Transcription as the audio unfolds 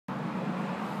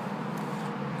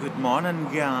Good morning,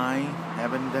 guy.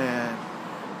 Haven't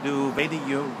do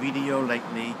video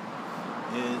lately.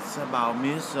 It's about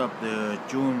mid of the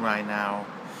June right now.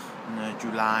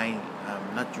 July,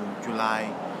 not June, July.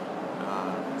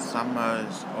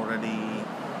 Summer's already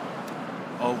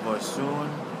over soon.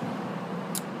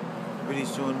 Pretty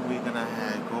soon we're gonna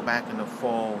go back in the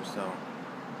fall. So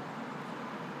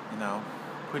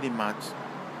pretty much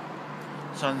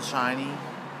sunshiny.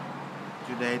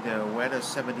 Today the weather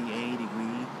 78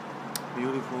 degrees.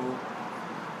 Beautiful.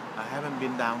 I haven't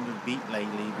been down to the beach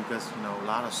lately because a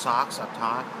lot of socks are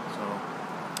taught, so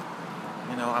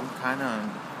I'm kind of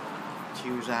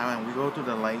chills out, and we go to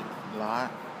the lake a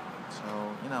lot.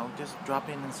 So just drop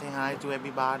in and say hi to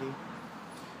everybody,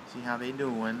 see how they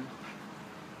doing.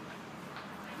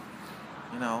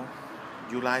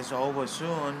 July's over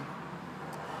soon,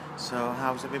 so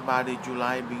how's everybody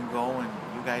July been going?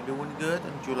 You guys doing good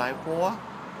on July 4th?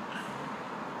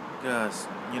 Because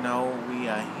we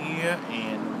are here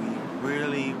and we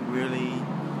really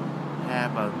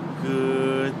have a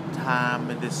good time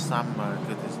in this summer,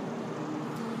 because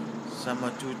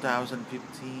summer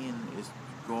 2015 is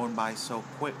going by so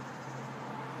quick.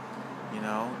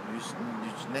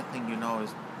 Next thing you know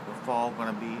is the fall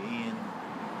gonna be in.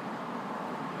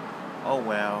 Oh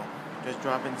well, just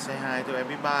drop in and say hi to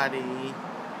everybody.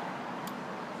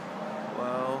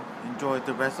 Well, enjoy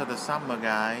the rest of the summer,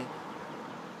 guys.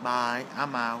 Bye,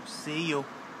 I'm out. See you.